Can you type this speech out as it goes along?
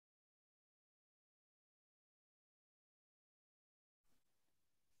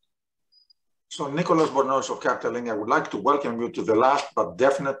So Nicholas Bornos of Capitaling, I would like to welcome you to the last, but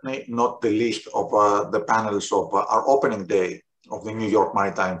definitely not the least of the panels of our opening day of the New York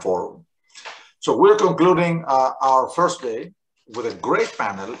Maritime Forum. So we're concluding our first day with a great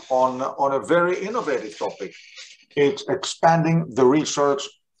panel on a very innovative topic. It's expanding the research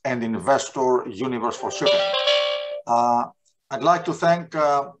and investor universe for shipping. I'd like to thank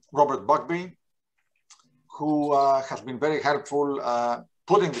Robert Bugbee, who has been very helpful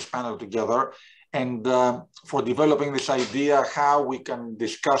putting this panel together and for developing this idea how we can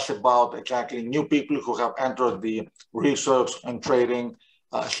discuss about exactly new people who have entered the research and trading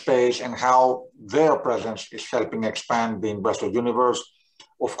space and how their presence is helping expand the investor universe,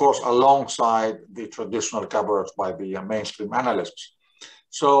 of course, alongside the traditional coverage by the mainstream analysts.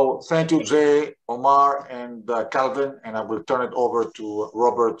 So thank you, Jay, Omar, and Calvin, and I will turn it over to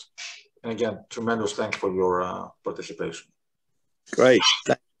Robert. And again, tremendous thanks for your participation. Great.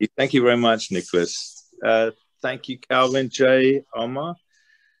 Thank you very much, Nicholas. Thank you, Calvin, Jay, Omar.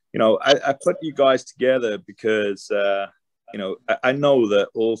 You know, I put you guys together because, you know, I know that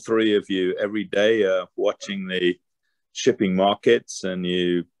all three of you every day are watching the shipping markets and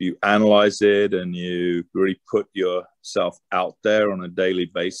you analyze it and you really put yourself out there on a daily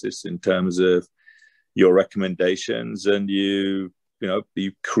basis in terms of your recommendations, and you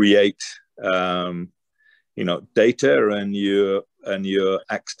create data, and you're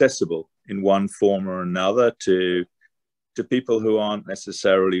accessible in one form or another to people who aren't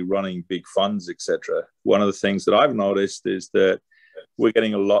necessarily running big funds, etc. One of the things that I've noticed is that we're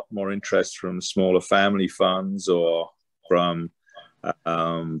getting a lot more interest from smaller family funds or from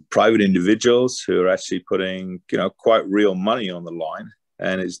private individuals who are actually putting, quite real money on the line,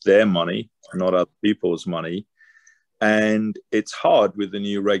 and it's their money, not other people's money. And it's hard with the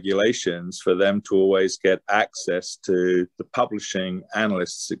new regulations for them to always get access to the publishing,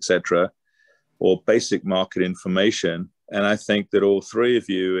 analysts, etc., or basic market information. And I think that all three of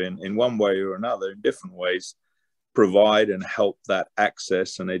you, in one way or another, in different ways, provide and help that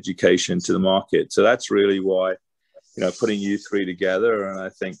access and education to the market. So that's really why, putting you three together, and I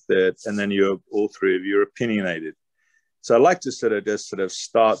think that, and then all three of you are opinionated. So I'd like to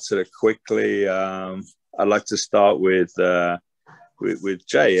start quickly. I'd like to start with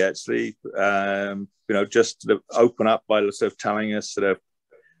Jay, actually, just to open up by telling us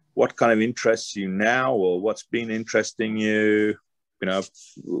what kind of interests you now, or what's been interesting you,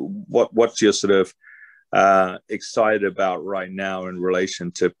 what's your excited about right now in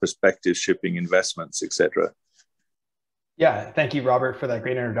relation to prospective shipping investments, etc. Yeah, thank you, Robert, for that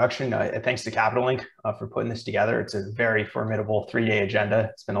great introduction. Thanks to Capital Link for putting this together. It's a very formidable 3-day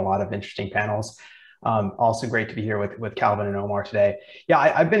agenda. It's been a lot of interesting panels. Also great to be here with Calvin and Omar today. Yeah,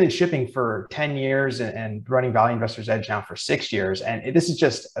 I've been in shipping for 10 years and running Value Investors Edge now for 6 years. And this is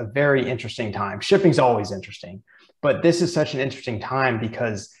just a very interesting time. Shipping's always interesting, but this is such an interesting time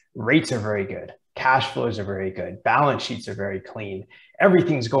because rates are very good. Cash flows are very good. Balance sheets are very clean.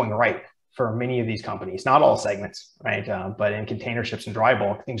 Everything's going right for many of these companies, not all segments, right? But in container ships and dry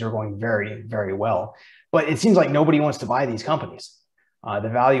bulk, things are going very, very well. But it seems like nobody wants to buy these companies. The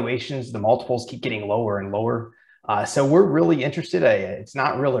valuations, the multiples keep getting lower and lower. So we're really interested. It's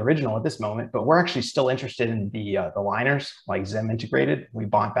not real original at this moment, but we're actually still interested in the liners like Zim Integrated. We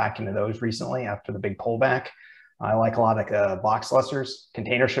bought back into those recently after the big pullback. I like a lot of box lessors,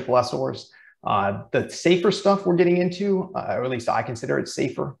 container ship lessors. The safer stuff we're getting into, or at least I consider it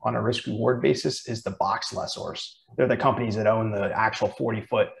safer on a risk reward basis, is the box lessors. They're the companies that own the actual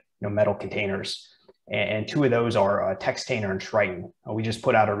 40-foot metal containers. And two of those are Textainer and Triton. We just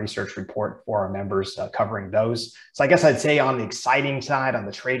put out a research report for our members covering those. So I guess I'd say on the exciting side, on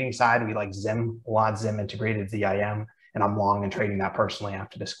the trading side, we like Zim, a lot. Zim Integrated ZIM, and I'm long and trading that personally. I have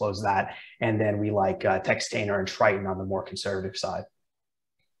to disclose that. And then we like Textainer and Triton on the more conservative side.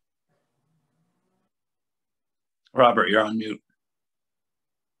 Robert, you're on mute.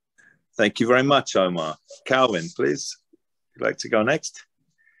 Thank you very much, Omar. Calvin, please, would you like to go next?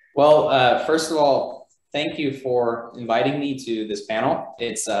 Well, first of all, thank you for inviting me to this panel.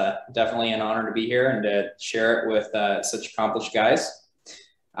 It's definitely an honor to be here and to share it with such accomplished guys.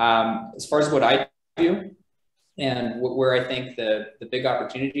 As far as what I do and where I think the big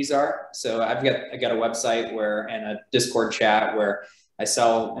opportunities are, so I got a website and a Discord chat where I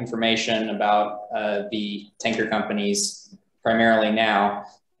sell information about the tanker companies primarily now,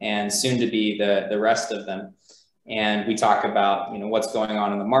 and soon to be the rest of them. And we talk about, what's going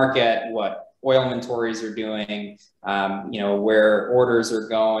on in the market, what oil inventories are doing, where orders are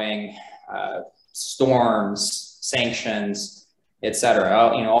going, storms, sanctions, et cetera.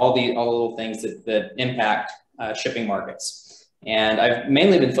 All the little things that impact shipping markets. And I've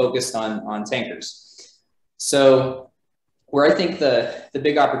mainly been focused on tankers. So where I think the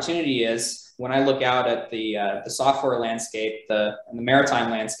big opportunity is, when I look out at the software landscape, the maritime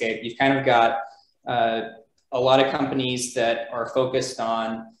landscape, you've kind of got a lot of companies that are focused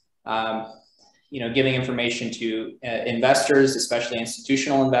on giving information to investors, especially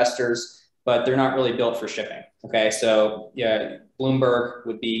institutional investors, but they're not really built for shipping. Okay, so yeah, Bloomberg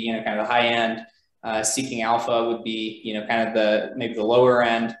would be kind of the high end. Seeking Alpha would be kind of maybe the lower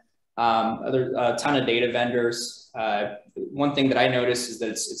end. A ton of data vendors. One thing that I noticed is that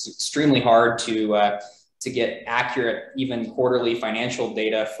it's extremely hard to get accurate, even quarterly financial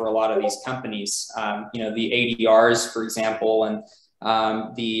data for a lot of these companies. The ADRs, for example, and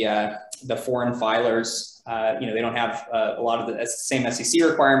the foreign filers, they don't have a lot of the same SEC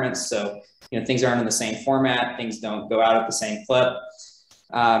requirements. So, things aren't in the same format. Things don't go out at the same clip.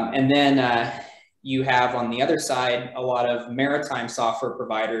 And then you have on the other side a lot of maritime software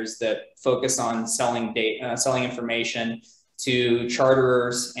providers that focus on selling data, selling information to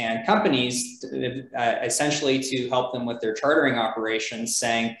charterers and companies, essentially to help them with their chartering operations,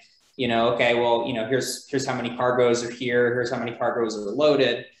 saying, okay, well, here's how many cargoes are here, here's how many cargoes are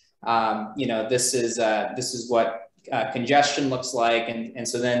loaded. This is what congestion looks like, and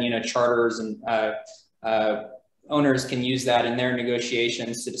so then charterers and owners can use that in their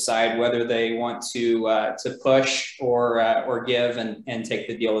negotiations to decide whether they want to push or give and take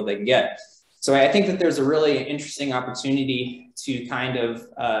the deal that they can get. So I think that there's a really interesting opportunity to kind of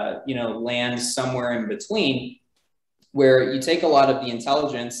land somewhere in between, where you take a lot of the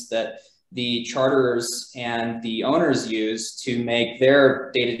intelligence that the charterers and the owners use to make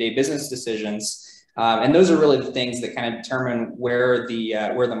their day-to-day business decisions. And those are really the things that kind of determine where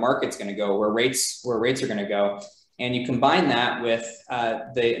the market's going to go, where rates are going to go. And you combine that with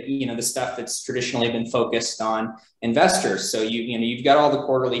the stuff that's traditionally been focused on investors. So you've got all the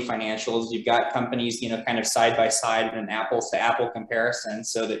quarterly financials, you've got companies kind of side by side in an apples to apple comparison,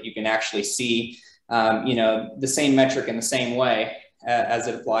 so that you can actually see the same metric in the same way as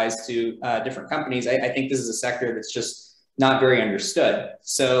it applies to different companies. I think this is a sector that's just not very understood.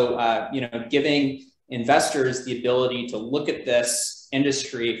 So giving investors the ability to look at this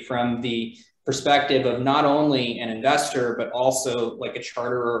industry from the perspective of not only an investor, but also like a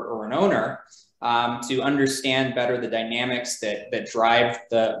charterer or an owner, to understand better the dynamics that drive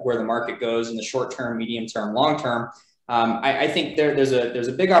where the market goes in the short term, medium term, long term. I think there's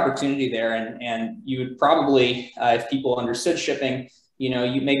a big opportunity there, and you would probably, if people understood shipping,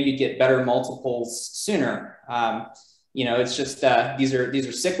 maybe you'd get better multiples sooner. It's just these are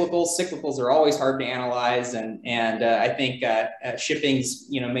cyclicals. Cyclicals are always hard to analyze, and I think shipping's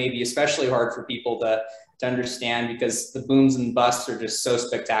maybe especially hard for people to understand, because the booms and busts are just so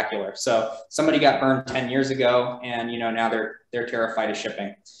spectacular. So somebody got burned 10 years ago, and now they're terrified of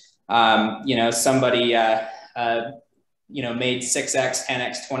shipping. Somebody made 6x,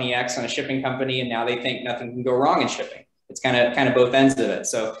 10x, 20x on a shipping company, and now they think nothing can go wrong in shipping. It's kind of both ends of it.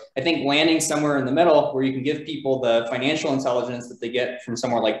 So I think landing somewhere in the middle, where you can give people the financial intelligence that they get from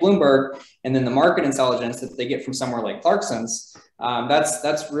somewhere like Bloomberg, and then the market intelligence that they get from somewhere like Clarksons,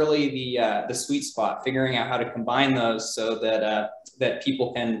 that's really the sweet spot. Figuring out how to combine those so that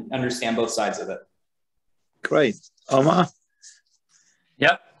people can understand both sides of it. Great, Omar.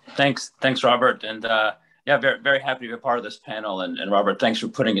 Yep. Thanks, Robert, and yeah, very, very happy to be a part of this panel. And Robert, thanks for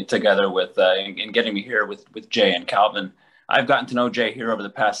putting it together and getting me here with Jay and Calvin. I've gotten to know Jay here over the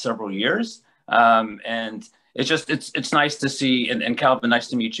past several years. And it's nice to see, and Calvin, nice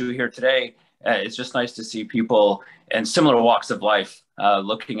to meet you here today. It's just nice to see people in similar walks of life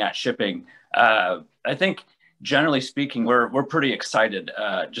looking at shipping. I think generally speaking, we're pretty excited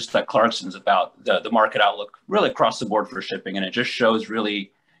just at Clarksons about the market outlook really across the board for shipping. And it just shows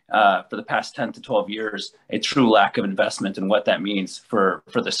really for the past 10 to 12 years, a true lack of investment and what that means for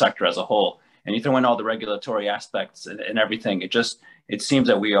the sector as a whole. And you throw in all the regulatory aspects and everything, it seems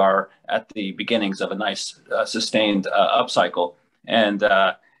that we are at the beginnings of a nice sustained upcycle. And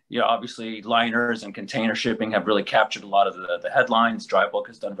obviously liners and container shipping have really captured a lot of the headlines. Dry bulk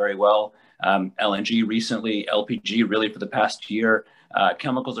has done very well. LNG recently, LPG really for the past year.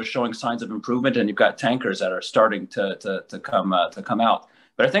 Chemicals are showing signs of improvement, and you've got tankers that are starting to come out.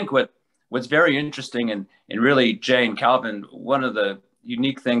 But I think what's very interesting, and really Jay and Calvin, one of the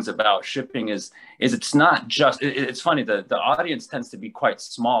unique things about shipping is it's not just, it's funny, the audience tends to be quite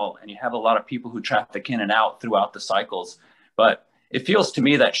small, and you have a lot of people who traffic in and out throughout the cycles. But it feels to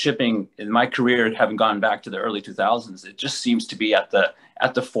me that shipping, in my career, having gone back to the early 2000s, it just seems to be at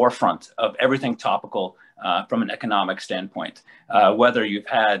the forefront of everything topical from an economic standpoint. Whether you've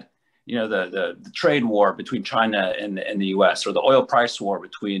had the trade war between China and the U.S., or the oil price war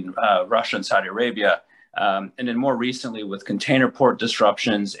between Russia and Saudi Arabia, and then more recently with container port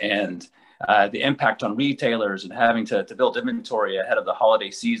disruptions and the impact on retailers and having to build inventory ahead of the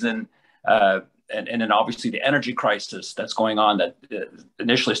holiday season, and then obviously the energy crisis that's going on that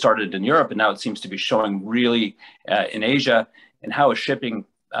initially started in Europe and now it seems to be showing really in Asia, and how is shipping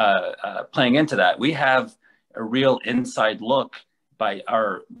playing into that. We have a real inside look by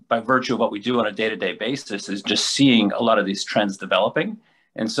virtue of what we do on a day-to-day basis, is just seeing a lot of these trends developing.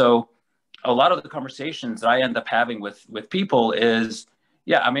 And so a lot of the conversations that I end up having with people is,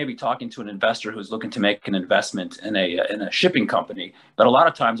 I may be talking to an investor who's looking to make an investment in a shipping company, but a lot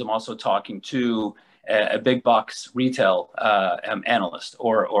of times I'm also talking to a big box retail analyst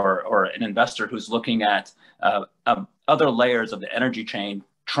or an investor who's looking at other layers of the energy chain,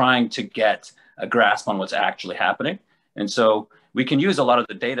 trying to get a grasp on what's actually happening. And so we can use a lot of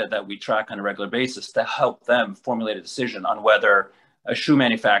the data that we track on a regular basis to help them formulate a decision on whether a shoe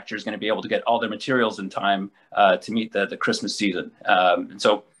manufacturer is going to be able to get all their materials in time to meet the Christmas season. And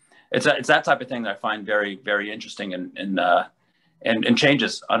so it's that type of thing that I find very, very interesting and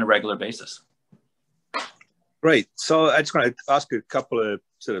changes on a regular basis. Great. So I just want to ask a couple of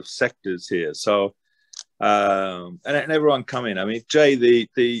sort of sectors here. So, and everyone come in. I mean, Jay,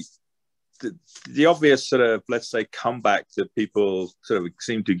 the obvious sort of, let's say, comeback that people sort of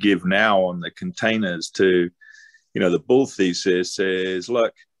seem to give now on the containers to, the bull thesis is,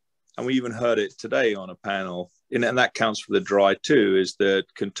 look, and we even heard it today on a panel, and that counts for the dry too, is that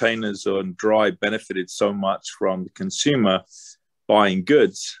containers on dry benefited so much from the consumer buying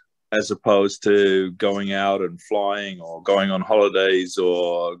goods as opposed to going out and flying or going on holidays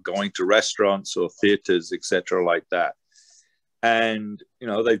or going to restaurants or theaters, etc., like that. And,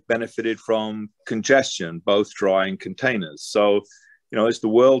 they've benefited from congestion, both dry and containers. So, as the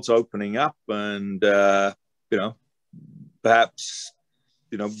world's opening up and, perhaps,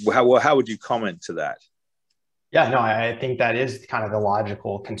 how would you comment to that? Yeah, no, I think that is kind of the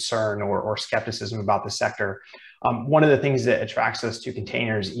logical concern or skepticism about the sector. One of the things that attracts us to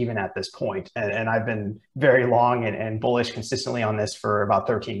containers, even at this point, and I've been very long and bullish consistently on this for about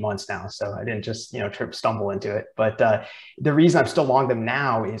 13 months now, so I didn't just stumble into it. But the reason I'm still long them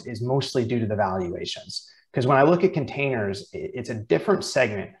now is mostly due to the valuations. Because when I look at containers, it's a different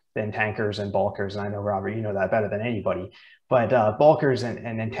segment than tankers and bulkers, and I know, Robert, you know that better than anybody. But bulkers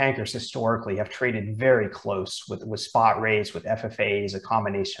and tankers historically have traded very close with spot rates, with FFAs, a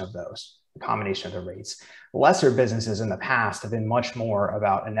combination of those. A combination of the rates. Lesser businesses in the past have been much more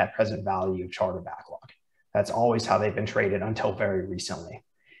about a net present value charter backlog. That's always how they've been traded until very recently.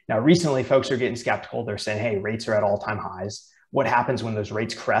 Now, recently, folks are getting skeptical. They're saying, hey, rates are at all-time highs. What happens when those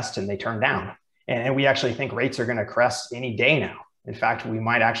rates crest and they turn down? And we actually think rates are going to crest any day now. In fact, we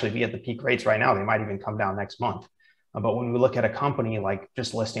might actually be at the peak rates right now. They might even come down next month. But when we look at a company like,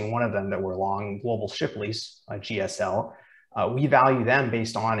 just listing one of them that we're long, Global Ship Lease, GSL, we value them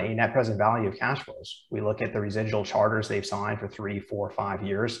based on a net present value of cash flows. We look at the residual charters they've signed for 3, 4, 5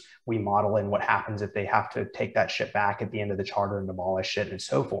 years. We model in what happens if they have to take that ship back at the end of the charter and demolish it and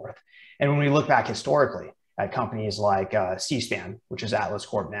so forth. And when we look back historically at companies like Seaspan, which is Atlas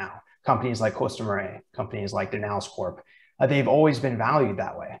Corp now, companies like Costa Mare, companies like Danaos Corp, they've always been valued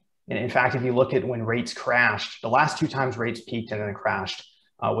that way. And in fact, if you look at when rates crashed, the last 2 times rates peaked and then crashed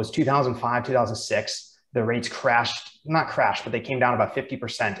was 2005, 2006. The rates not crashed, but they came down about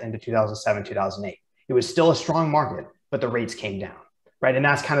 50% into 2007, 2008. It was still a strong market, but the rates came down, right? And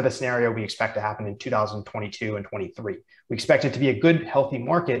that's kind of the scenario we expect to happen in 2022 and 23. We expect it to be a good, healthy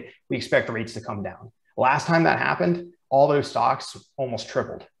market. We expect the rates to come down. Last time that happened, all those stocks almost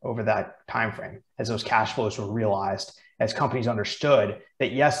tripled over that time frame as those cash flows were realized, as companies understood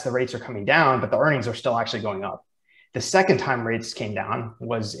that, yes, the rates are coming down, but the earnings are still actually going up. The second time rates came down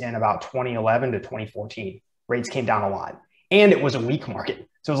was in about 2011 to 2014. Rates came down a lot, and it was a weak market.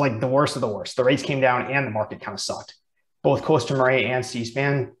 So it was like the worst of the worst. The rates came down and the market kind of sucked. Both Costa Mare and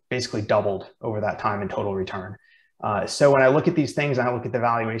Seaspan basically doubled over that time in total return. So when I look at these things and I look at the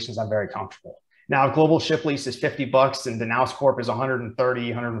valuations, I'm very comfortable. Now, if Global Ship Lease is $50 and Danaos Corp is 130,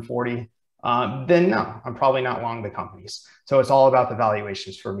 140, then no, I'm probably not long the companies. So it's all about the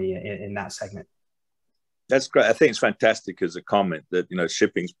valuations for me in that segment. That's great. I think it's fantastic as a comment that,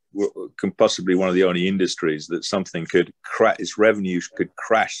 shipping can possibly one of the only industries that something could crash, its revenue could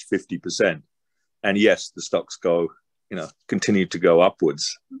crash 50%. And yes, the stocks go, continue to go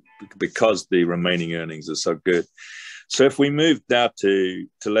upwards because the remaining earnings are so good. So if we move now to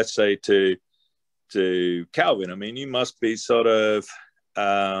let's say to Calvin, I mean, you must be sort of,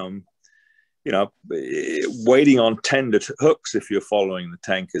 you know, waiting on tender hooks if you're following the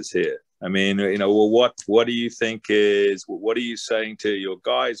tankers here. I mean, you know, well, what do you think is, what are you saying to your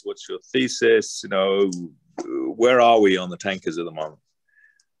guys? What's your thesis? You know, where are we on the tankers at the moment?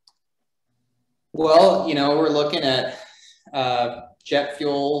 Well, you know, we're looking at jet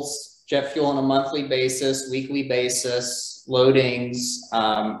fuel on a monthly basis, weekly basis, loadings.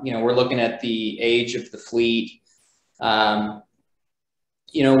 You know, we're looking at the age of the fleet.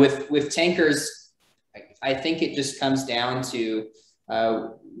 You know, with tankers, I think it just comes down to,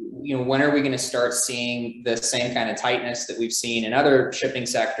 you know, when are we going to start seeing the same kind of tightness that we've seen in other shipping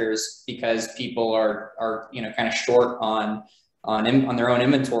sectors, because people are you know, kind of short on their own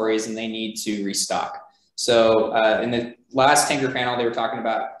inventories and they need to restock. So in the last tanker panel, they were talking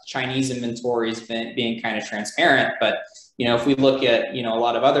about Chinese inventories being kind of transparent, but you know, if we look at, you know, a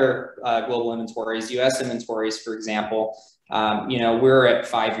lot of other global inventories, US inventories, for example, you know, we're at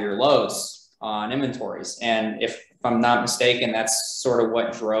 5-year lows on inventories. And if I'm not mistaken, that's sort of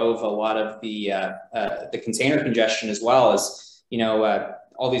what drove a lot of the container congestion as well, as, you know,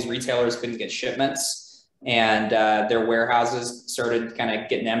 all these retailers couldn't get shipments, and their warehouses started kind of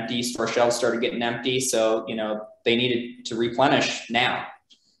getting empty, store shelves started getting empty. So, you know, they needed to replenish now.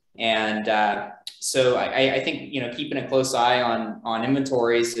 And so I think, you know, keeping a close eye on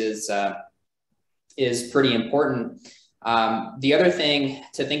inventories is pretty important. The other thing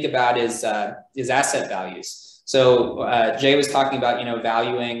to think about is asset values. So Jay was talking about, you know,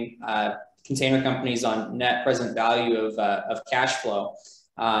 valuing container companies on net present value of cash flow.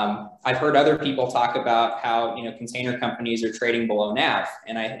 I've heard other people talk about how, you know, container companies are trading below NAV,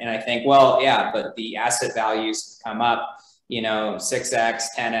 and I think, well, yeah, but the asset values come up, you know, 6x,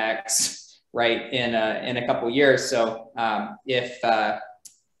 10x, right, in a couple of years. So if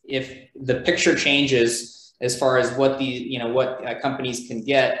the picture changes as far as what the, you know, what companies can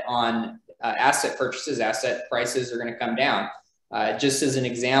get on asset purchases, asset prices are going to come down. Just as an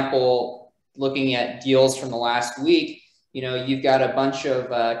example, looking at deals from the last week, you know, you've got a bunch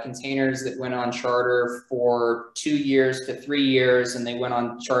of containers that went on charter for 2 years to 3 years, and they went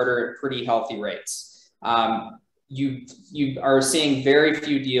on charter at pretty healthy rates. You are seeing very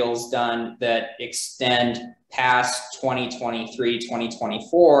few deals done that extend past 2023,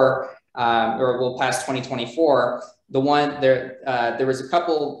 2024, or well, past 2024. The one there was a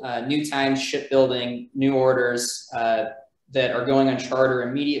couple New Times shipbuilding new orders that are going on charter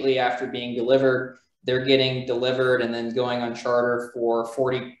immediately after being delivered. They're getting delivered and then going on charter for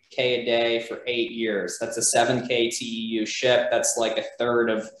 $40K a day for 8 years. That's a 7K TEU ship. That's like a third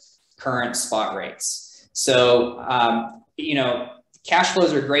of current spot rates. So, you know, cash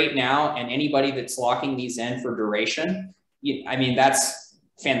flows are great now, and anybody that's locking these in for duration, I mean, that's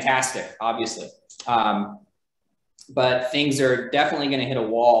fantastic, obviously. But things are definitely going to hit a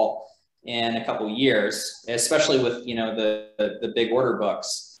wall in a couple of years, especially with, you know, the big order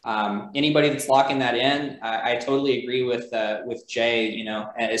books. Anybody that's locking that in, I totally agree with Jay, you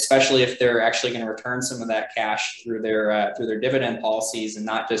know, especially if they're actually going to return some of that cash through their dividend policies and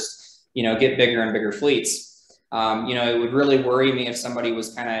not just, you know, get bigger and bigger fleets. You know, it would really worry me if somebody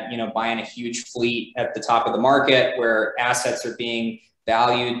was kind of, you know, buying a huge fleet at the top of the market where assets are being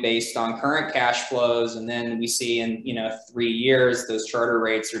valued based on current cash flows. And then we see in, you know, 3 years, those charter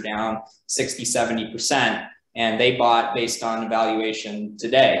rates are down 60, 70%. And they bought based on valuation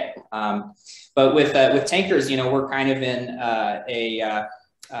today. But with tankers, you know, we're kind of in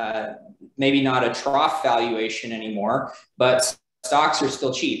maybe not a trough valuation anymore, but stocks are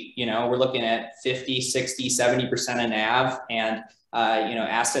still cheap. You know, we're looking at 50, 60, 70% of NAV, and you know,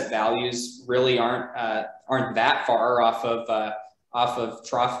 asset values really aren't that far off of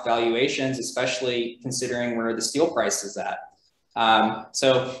trough valuations, especially considering where the steel price is at.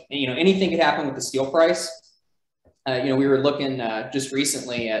 So, you know, anything could happen with the steel price. You know, we were looking just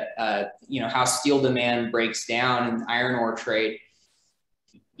recently at, you know, how steel demand breaks down in the iron ore trade.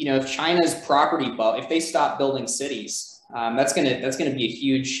 You know, if China's property, if they stop building cities, that's gonna be a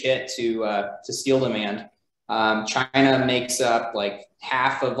huge hit to steel demand. China makes up like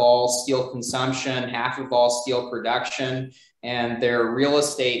half of all steel consumption, half of all steel production, and their real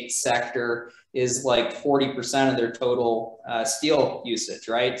estate sector is like 40% of their total steel usage,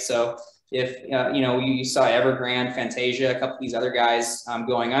 right? So if, you know, you saw Evergrande, Fantasia, a couple of these other guys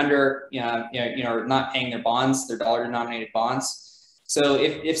going under, you know, not paying their bonds, their dollar-denominated bonds. So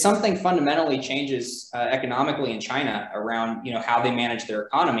if something fundamentally changes economically in China around, you know, how they manage their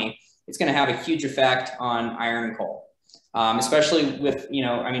economy, it's going to have a huge effect on iron and coal, especially with, you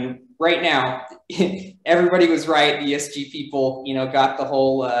know, I mean, right now, everybody was right. The ESG people, you know, got the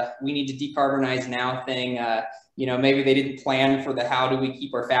whole we need to decarbonize now thing, you know, maybe they didn't plan for the how do we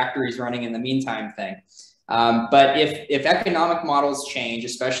keep our factories running in the meantime thing. But if economic models change,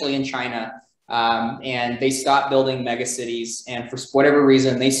 especially in China, and they stop building mega cities, and for whatever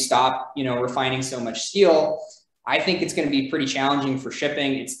reason they stop, you know, refining so much steel, I think it's going to be pretty challenging for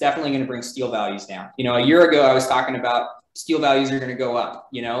shipping. It's definitely going to bring steel values down. You know, a year ago I was talking about steel values are going to go up.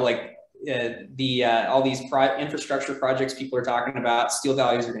 You know, like all these infrastructure projects people are talking about, steel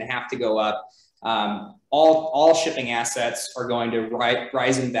values are going to have to go up. All shipping assets are going to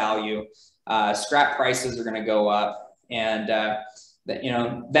rise in value. Scrap prices are going to go up, and you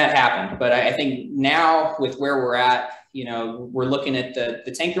know, that happened. But I think now with where we're at, you know, we're looking at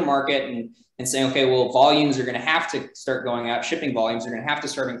the tanker market and saying, okay, well, volumes are going to have to start going up. Shipping volumes are going to have to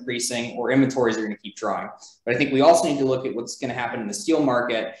start increasing, or inventories are going to keep drawing. But I think we also need to look at what's going to happen in the steel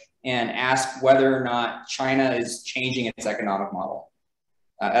market and ask whether or not China is changing its economic model.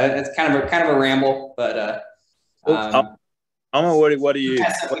 It's kind of a ramble, but Omar, what do you?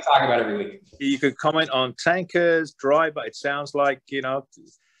 That's what we talk about every week. You could comment on tankers, dry, but it sounds like, you know,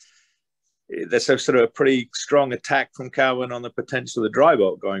 there's a sort of a pretty strong attack from Calvin on the potential of the dry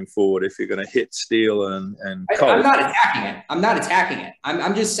bulk going forward if you're going to hit steel and coal. I'm not attacking it. I'm not attacking it.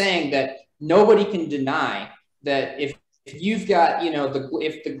 I'm just saying that nobody can deny that if you've got, you know,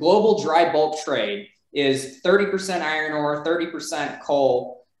 if the global dry bulk trade is 30% iron ore, 30%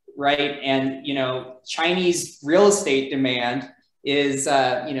 coal, right? And, you know, Chinese real estate demand is,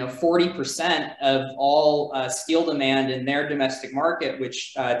 you know, 40% of all steel demand in their domestic market,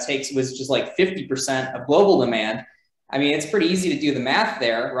 which was just like 50% of global demand. I mean, it's pretty easy to do the math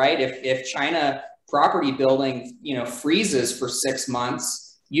there, right? If China property building, you know, freezes for 6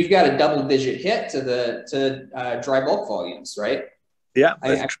 months, you've got a double-digit hit to dry bulk volumes, right? Yeah.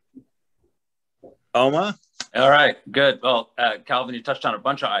 Omar? All right, good. Well, Calvin, you touched on a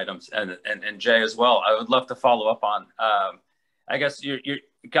bunch of items, and Jay as well. I would love to follow up on. I guess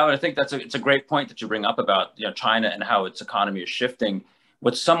Calvin, I think it's a great point that you bring up about, you know, China and how its economy is shifting.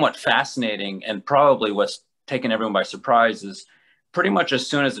 What's somewhat fascinating, and probably what's taken everyone by surprise, is pretty much as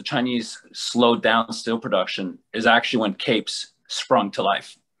soon as the Chinese slowed down steel production is actually when Capes sprung to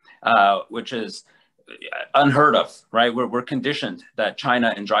life, which is unheard of, right? We're conditioned that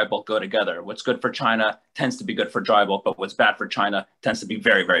China and dry bulk go together. What's good for China tends to be good for dry bulk, but what's bad for China tends to be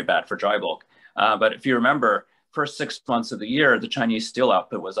very, very bad for dry bulk. But if you remember, first 6 months of the year, the Chinese steel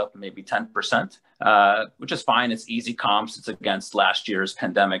output was up maybe 10%, which is fine. It's easy comps. It's against last year's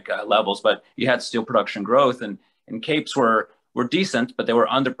pandemic levels, but you had steel production growth, and Capes were decent, but they were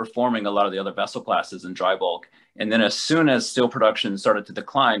underperforming a lot of the other vessel classes in dry bulk. And then as soon as steel production started to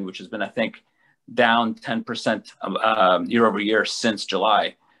decline, which has been, I think, down 10% year over year since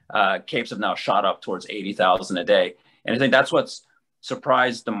July, Capes have now shot up towards 80,000 a day. And I think that's what's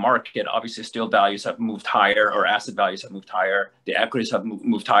surprised the market. Obviously, steel values have moved higher, or asset values have moved higher. The equities have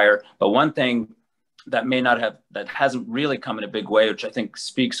moved higher. But one thing that that hasn't really come in a big way, which I think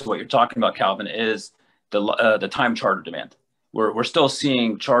speaks to what you're talking about, Calvin, is the time charter demand. We're still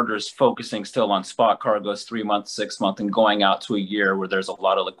seeing charters focusing still on spot cargoes, 3 months, 6 months, and going out to a year where there's a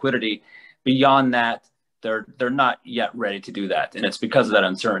lot of liquidity. Beyond that, they're not yet ready to do that. And it's because of that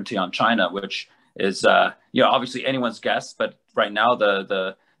uncertainty on China, which is, you know, obviously anyone's guess, but right now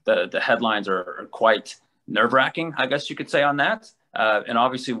the headlines are quite nerve-wracking, I guess you could say, on that. And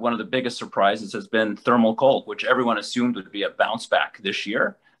obviously one of the biggest surprises has been thermal coal, which everyone assumed would be a bounce back this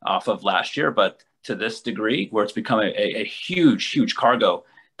year off of last year. But to this degree, where it's become a huge cargo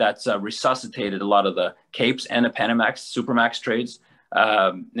that's resuscitated a lot of the Capes and the Panamax, Supermax trades.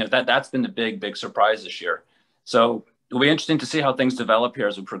 You know, that's been the big surprise this year. So it'll be interesting to see how things develop here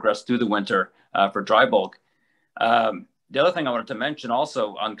as we progress through the winter for dry bulk. The other thing I wanted to mention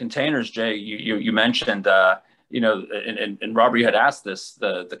also on containers, Jay, you mentioned, you know, and Robert, you had asked this,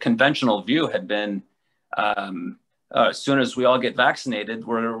 the conventional view had been, as soon as we all get vaccinated,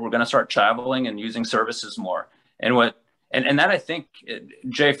 we're going to start traveling and using services more. And that, I think,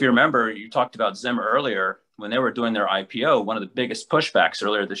 Jay, if you remember, you talked about Zim earlier. When they were doing their IPO, one of the biggest pushbacks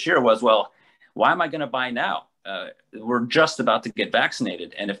earlier this year was, well, why am I going to buy now? We're just about to get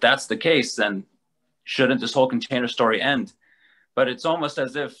vaccinated. And if that's the case, then shouldn't this whole container story end? But it's almost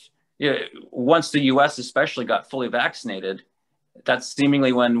as if, you know, once the US especially got fully vaccinated, that's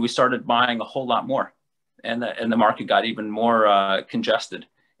seemingly when we started buying a whole lot more, and the market got even more congested.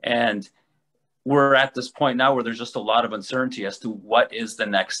 And we're at this point now where there's just a lot of uncertainty as to what is the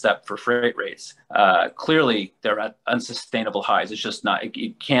next step for freight rates. Clearly, they're at unsustainable highs. It's just not,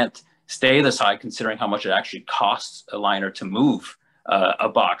 it can't stay this high considering how much it actually costs a liner to move a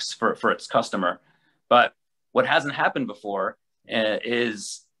box for its customer. But what hasn't happened before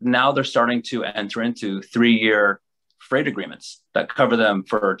is now they're starting to enter into 3-year freight agreements that cover them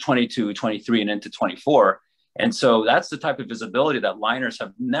for 22, 23, and into 24. And so that's the type of visibility that liners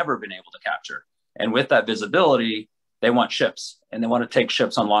have never been able to capture. And with that visibility, they want ships, and they want to take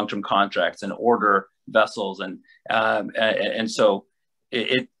ships on long-term contracts and order vessels. And so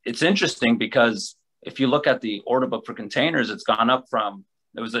it's interesting, because if you look at the order book for containers, it's gone up from,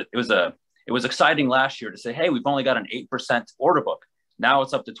 it was exciting last year to say, hey, we've only got an 8% order book. Now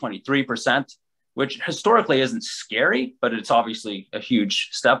it's up to 23%, which historically isn't scary, but it's obviously a huge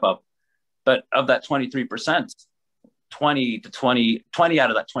step up. But of that 23%, 20 out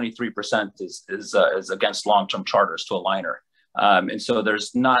of that 23% is against long-term charters to a liner. And so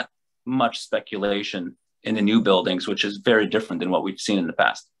there's not much speculation in the new buildings, which is very different than what we've seen in the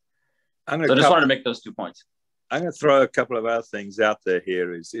past. So I just wanted to make those 2 points. I'm going to throw a couple of other things out there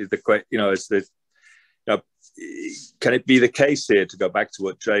here. Can it be the case here, to go back to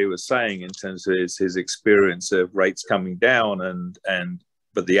what Jay was saying in terms of his experience of rates coming down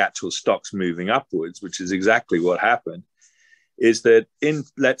but the actual stocks moving upwards, which is exactly what happened, is that in,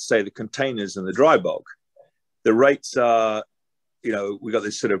 let's say, the containers and the dry bulk, the rates are, we got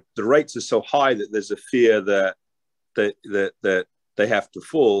this sort of, the rates are so high that there's a fear that they have to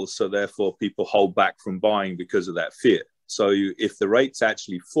fall. So therefore people hold back from buying because of that fear. So if the rates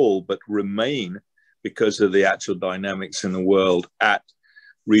actually fall, but remain because of the actual dynamics in the world at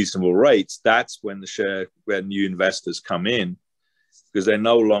reasonable rates, that's when when new investors come in, because they're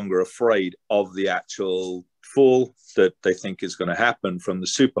no longer afraid of the actual fall that they think is going to happen from the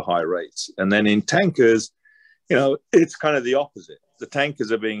super high rates. And then in tankers, it's kind of the opposite. The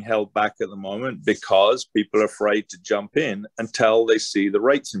tankers are being held back at the moment because people are afraid to jump in until they see the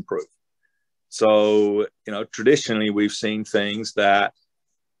rates improve. So, traditionally we've seen things that,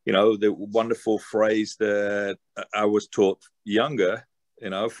 the wonderful phrase that I was taught younger,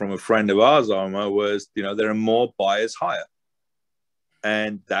 from a friend of ours, Omar, was, there are more buyers higher.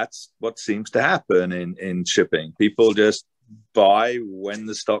 And that's what seems to happen in shipping. People just buy when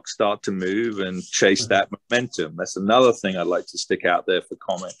the stocks start to move and chase that momentum. That's another thing I'd like to stick out there for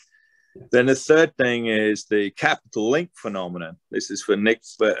comment. Then the third thing is the capital link phenomenon. This is for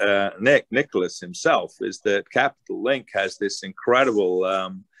Nicholas himself, is that capital link has this incredible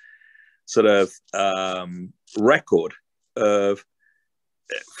record of,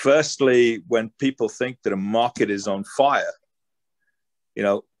 firstly, when people think that a market is on fire,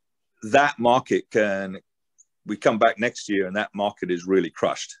 that market we come back next year and that market is really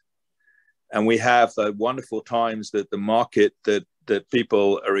crushed. And we have the wonderful times that the market that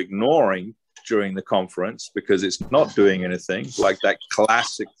people are ignoring during the conference because it's not doing anything, like that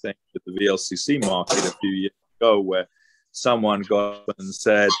classic thing with the VLCC market a few years ago, where someone got up and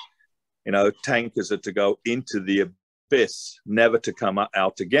said, tankers are to go into the abyss, never to come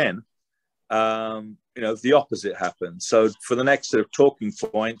out again. The opposite happens. So for the next sort of talking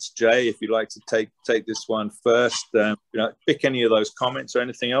points, Jay, if you'd like to take this one first, pick any of those comments or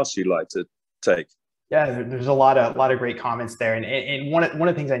anything else you'd like to take. Yeah, there's a lot of great comments there. And one of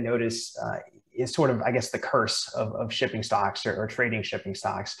the things I notice is sort of, I guess, the curse of shipping stocks or trading shipping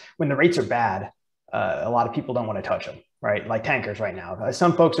stocks. When the rates are bad, a lot of people don't want to touch them, right? Like tankers right now.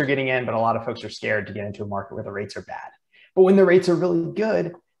 Some folks are getting in, but a lot of folks are scared to get into a market where the rates are bad. But when the rates are really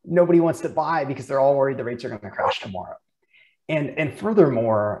good, nobody wants to buy because they're all worried the rates are going to crash tomorrow. And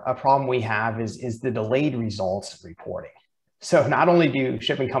furthermore, a problem we have is the delayed results reporting. So not only do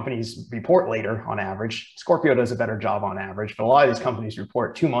shipping companies report later on average, Scorpio does a better job on average, but a lot of these companies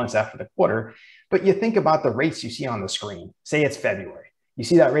report 2 months after the quarter. But you think about the rates you see on the screen. Say it's February. You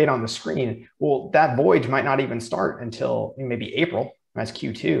see that rate on the screen. Well, that voyage might not even start until maybe April. That's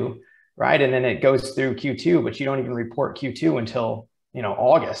Q2, right? And then it goes through Q2, but you don't even report Q2 until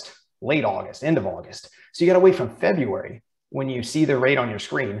August, late August, end of August. So you got to wait from February when you see the rate on your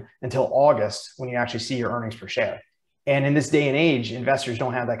screen until August when you actually see your earnings per share. And in this day and age, investors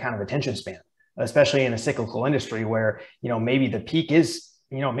don't have that kind of attention span, especially in a cyclical industry where, maybe the peak is,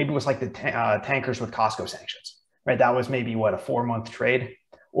 maybe it was like the tankers with Costco sanctions, right? That was maybe what, a 4-month trade,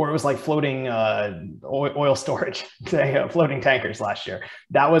 or it was like floating oil storage, floating tankers last year.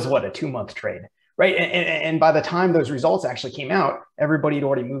 That was what, a 2-month trade. Right. And by the time those results actually came out, everybody had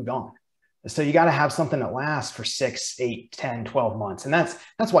already moved on. So you got to have something that lasts for 6, 8, 10, 12 months. And that's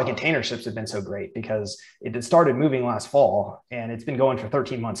why container ships have been so great, because it started moving last fall and it's been going for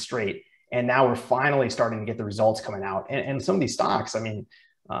 13 months straight. And now we're finally starting to get the results coming out. And some of these stocks, some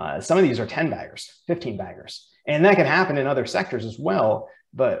of these are 10 baggers, 15 baggers. And that can happen in other sectors as well.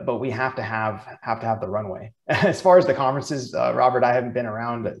 but we have to have the runway. As far as the conferences, Robert, I haven't been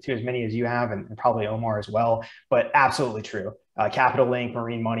around to as many as you have, and probably Omar as well, but absolutely true. Capital Link,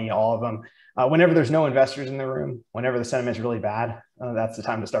 Marine Money, all of them. Whenever there's no investors in the room, whenever the sentiment's really bad, that's the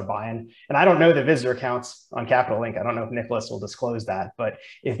time to start buying. And I don't know the visitor counts on Capital Link. I don't know if Nicholas will disclose that, but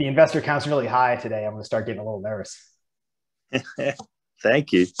if the investor count's really high today, I'm going to start getting a little nervous.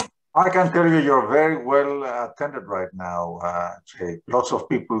 Thank you. I can tell you, you're very well attended right now, Jay. Lots of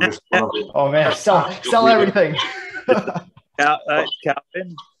people. Oh man, sell everything.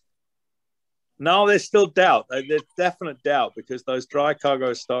 Calvin? No, there's still doubt. There's definite doubt because those dry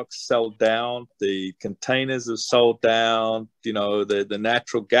cargo stocks sell down. The containers have sold down. You know, the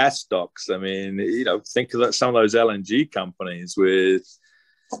natural gas stocks. I mean, you know, think of some of those LNG companies with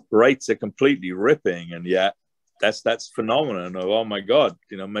rates are completely ripping, and yet that's phenomenon of, oh my God,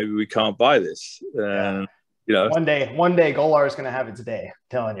 you know, maybe we can't buy this. You know, one day Golar is going to have its day. I'm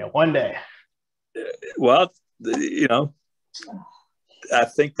telling you, one day. Well, you know, I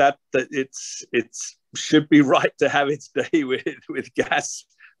think that it's should be right to have its day with gas.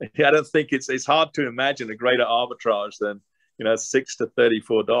 I don't think it's hard to imagine a greater arbitrage than, you know, $6 to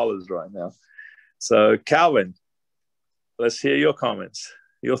 $34 right now. So Calvin, let's hear your comments,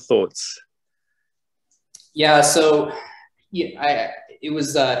 your thoughts. Yeah, so it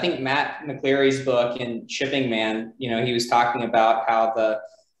was I think Matt McCleary's book in Shipping Man. You know, he was talking about how the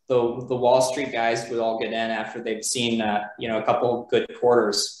Wall Street guys would all get in after they've seen you know, a couple of good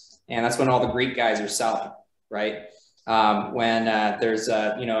quarters, and that's when all the Greek guys are selling, right? When there's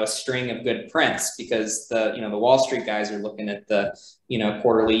you know, a string of good prints, because the Wall Street guys are looking at the, you know,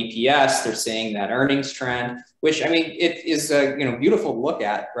 quarterly EPS. They're seeing that earnings trend, which, I mean, it is a, you know, beautiful to look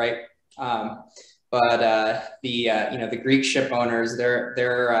at, right? But you know, the Greek ship owners,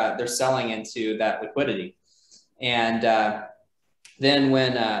 they're selling into that liquidity, and then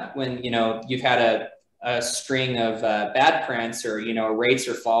when you know, you've had a string of bad prints, or, you know, rates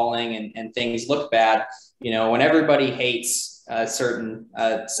are falling and things look bad, you know, when everybody hates a certain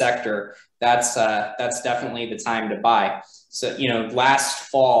sector, that's definitely the time to buy. So, you know, last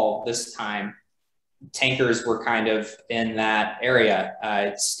fall, this time, tankers were kind of in that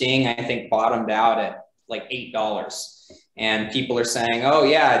area. Sting, I think, bottomed out at like $8. And people are saying, oh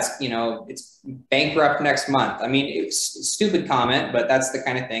yeah, it's, you know, it's bankrupt next month. I mean, it's a stupid comment, but that's the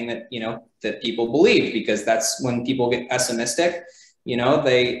kind of thing that, you know, that people believe, because that's when people get pessimistic, you know,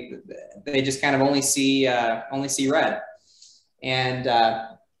 they just kind of only see red. And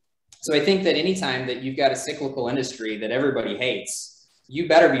so I think that anytime that you've got a cyclical industry that everybody hates, you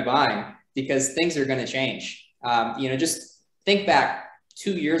better be buying, because things are going to change. You know, just think back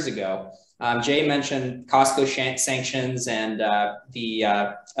 2 years ago. Jay mentioned Costco sanctions and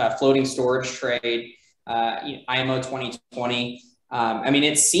the floating storage trade, IMO 2020. I mean,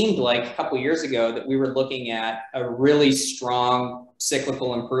 it seemed like a couple of years ago that we were looking at a really strong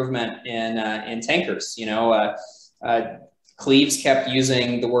cyclical improvement in tankers. You know, Cleves kept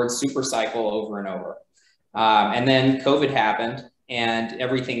using the word super cycle over and over. And then COVID happened and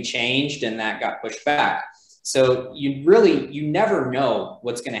everything changed, and that got pushed back. So you never know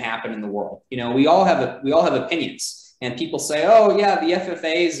what's going to happen in the world. You know, we all have opinions, and people say, oh yeah, the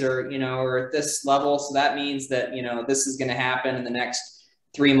FFAs are, you know, are at this level, so that means that, you know, this is going to happen in the next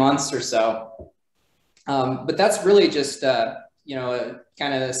 3 months or so. But that's really just you know, a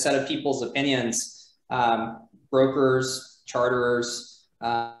kind of a set of people's opinions. Brokers, charterers,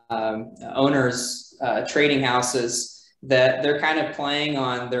 owners, trading houses, that they're kind of playing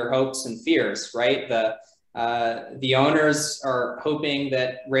on their hopes and fears, right? The owners are hoping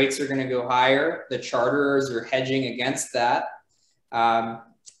that rates are going to go higher. The charterers are hedging against that, right?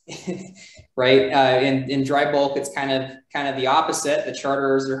 In dry bulk, it's kind of the opposite. The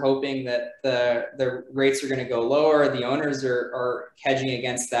charterers are hoping that the rates are going to go lower. The owners are hedging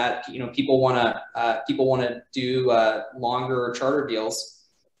against that. You know, people want to do longer charter deals.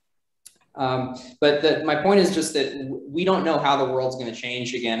 But my point is just that we don't know how the world's going to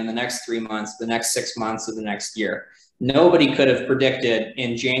change again in the next 3 months, the next 6 months, of the next year. Nobody could have predicted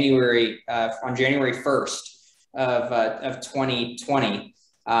in January, on January 1st of 2020.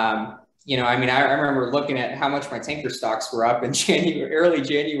 You know, I mean, I remember looking at how much my tanker stocks were up in early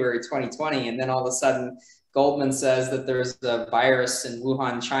January 2020, and then all of a sudden, Goldman says that there's a virus in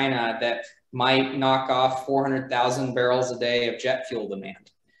Wuhan, China, that might knock off 400,000 barrels a day of jet fuel demand.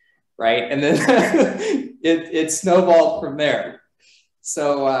 Right. And then it snowballed from there.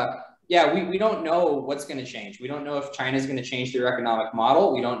 So, yeah, we don't know what's going to change. We don't know if China is going to change their economic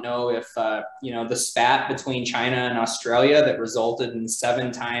model. We don't know if, you know, the spat between China and Australia that resulted in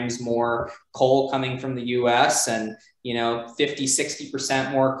 7 times more coal coming from the US and you know, 50,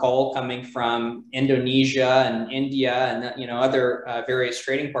 60% more coal coming from Indonesia and India and, you know, other various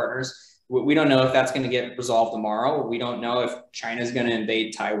trading partners. We don't know if that's going to get resolved tomorrow. We don't know if China's going to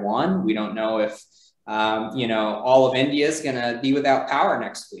invade Taiwan. We don't know if, you know, all of India is going to be without power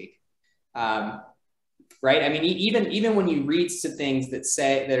next week. Right? I mean, even when you read some things that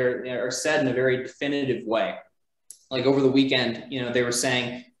are said in a very definitive way, like over the weekend, you know, they were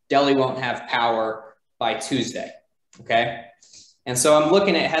saying Delhi won't have power by Tuesday. Okay. And so I'm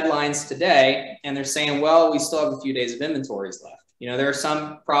looking at headlines today and they're saying, well, we still have a few days of inventories left. You know, there are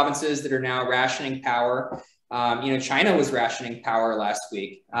some provinces that are now rationing power. You know, China was rationing power last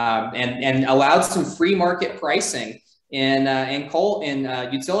week and allowed some free market pricing in coal in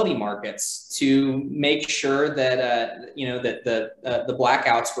utility markets to make sure that you know that the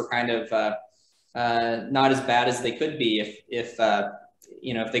blackouts were kind of not as bad as they could be if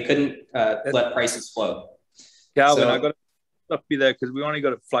you know, if they couldn't let prices float. Calvin, So, I got to stop you there because we only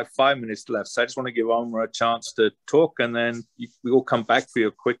got like 5 minutes left. So I just want to give Omar a chance to talk, and then we will come back for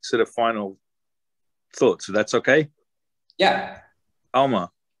your quick sort of final thoughts. So that's okay. yeah. Omar.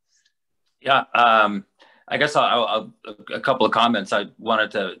 Yeah. I guess I'll a couple of comments I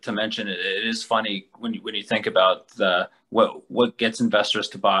wanted to mention. It is funny when you think about what gets investors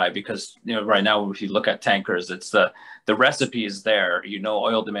to buy, because, you know, right now, if you look at tankers, it's the recipe is there. You know,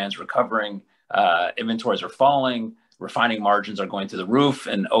 oil demand's recovering, inventories are falling, refining margins are going through the roof,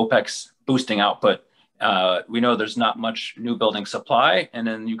 and OPEC's boosting output. We know there's not much new building supply, and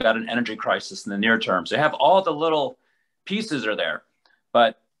then you've got an energy crisis in the near term. So you have all the little pieces are there,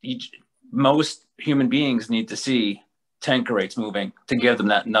 but most human beings need to see tanker rates moving to give them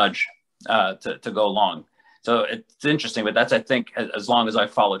that nudge to go along. So it's interesting, but that's, I think, as long as I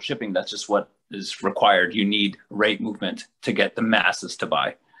followed shipping, that's just what is required. You need rate movement to get the masses to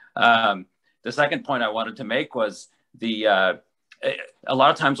buy. The second point I wanted to make was a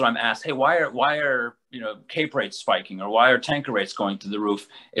lot of times when I'm asked, hey, why are you know, Cape rates spiking, or why are tanker rates going through the roof?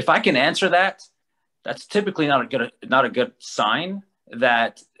 If I can answer that, that's typically not a good sign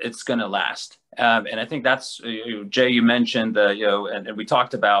that it's going to last. And I think that's, Jay, you mentioned, you know, and we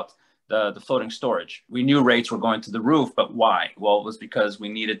talked about the floating storage. We knew rates were going to the roof, but why? Well, it was because we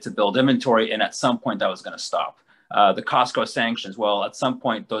needed to build inventory, and at some point that was going to stop. The Costco sanctions, well, at some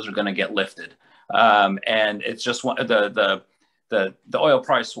point those are going to get lifted. And it's just the oil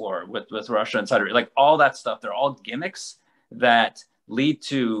price war with Russia and Saudi, like all that stuff, they're all gimmicks that lead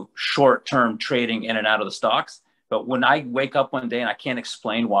to short-term trading in and out of the stocks. But when I wake up one day and I can't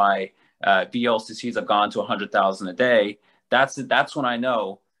explain why VLCCs have gone to 100,000 a day, that's when I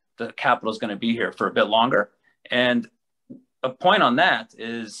know the capital is going to be here for a bit longer. And a point on that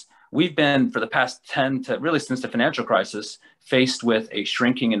is we've been, for the past 10 to really since the financial crisis, faced with a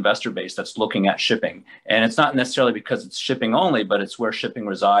shrinking investor base that's looking at shipping. And it's not necessarily because it's shipping only, but it's where shipping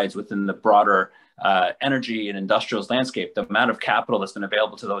resides within the broader energy and industrials landscape. The amount of capital that's been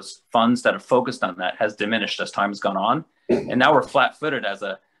available to those funds that have focused on that has diminished as time has gone on. And now we're flat-footed as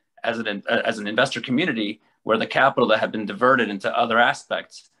an investor community, where the capital that had been diverted into other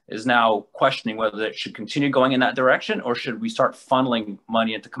aspects is now questioning whether it should continue going in that direction, or should we start funneling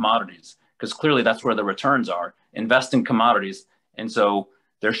money into commodities? Because clearly that's where the returns are. Invest in commodities. And so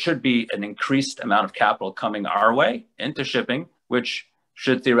there should be an increased amount of capital coming our way into shipping, which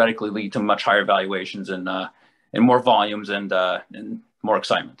should theoretically lead to much higher valuations and more volumes and more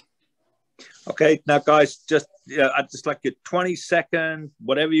excitement. Okay, now guys, I'd just like a 20-second,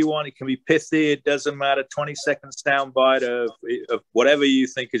 whatever you want. It can be pithy, it doesn't matter. 20-second soundbite of whatever you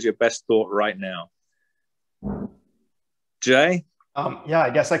think is your best thought right now. Jay? Yeah, I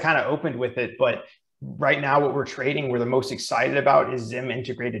guess I kind of opened with it, but right now what we're trading, we're the most excited about is Zim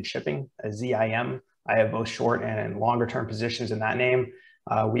Integrated Shipping, ZIM. I have both short and longer term positions in that name.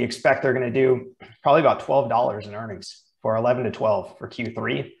 We expect they're going to do probably about $12 in earnings for 11 to 12 for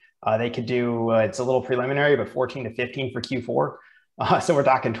Q3. They could do, it's a little preliminary, but 14 to 15 for Q4. So we're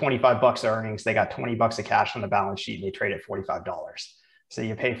talking $25 of earnings. They got $20 of cash on the balance sheet and they trade at $45. So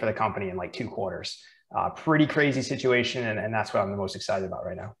you pay for the company in like 2 quarters. Pretty crazy situation. And that's what I'm the most excited about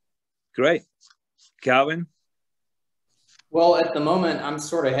right now. Great. Calvin? Well, at the moment, I'm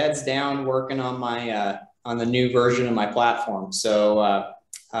sort of heads down working on my on the new version of my platform. So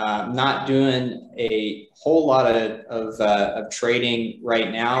not doing a whole lot of trading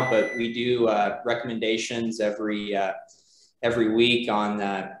right now, but we do recommendations every week on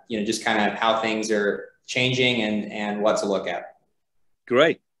just kind of how things are changing and what to look at.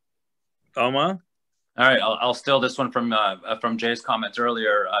 Great. Omar? All right, I'll steal this one from Jay's comments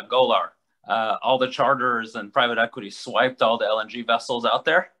earlier. Golar. All the charters and private equity swiped all the LNG vessels out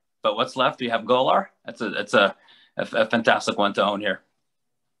there, but what's left? You have Golar. It's a fantastic one to own here.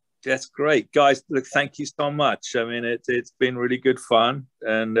 That's great, guys. Look, thank you so much. I mean, it's been really good fun,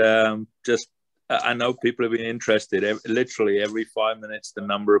 and I know people have been interested. Literally every 5 minutes, the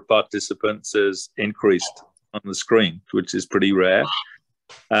number of participants has increased on the screen, which is pretty rare.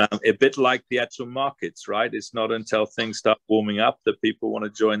 A bit like the actual markets, right? It's not until things start warming up that people want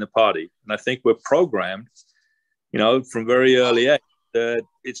to join the party. And I think we're programmed, you know, from very early age that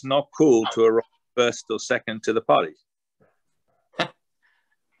it's not cool to arrive first or second to the party.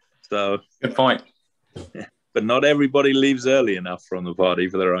 So good point. But not everybody leaves early enough from the party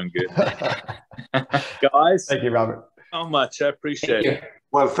for their own good. Guys, thank you, Robert. So much. I appreciate it.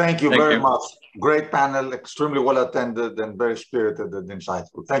 Well, thank you very much. Great panel, extremely well attended and very spirited and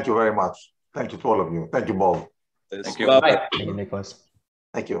insightful. Thank you very much. Thank you to all of you. Thank you both. Thank you. Thank you, Nicholas.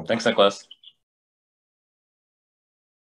 Thank you. Thanks, Nicholas.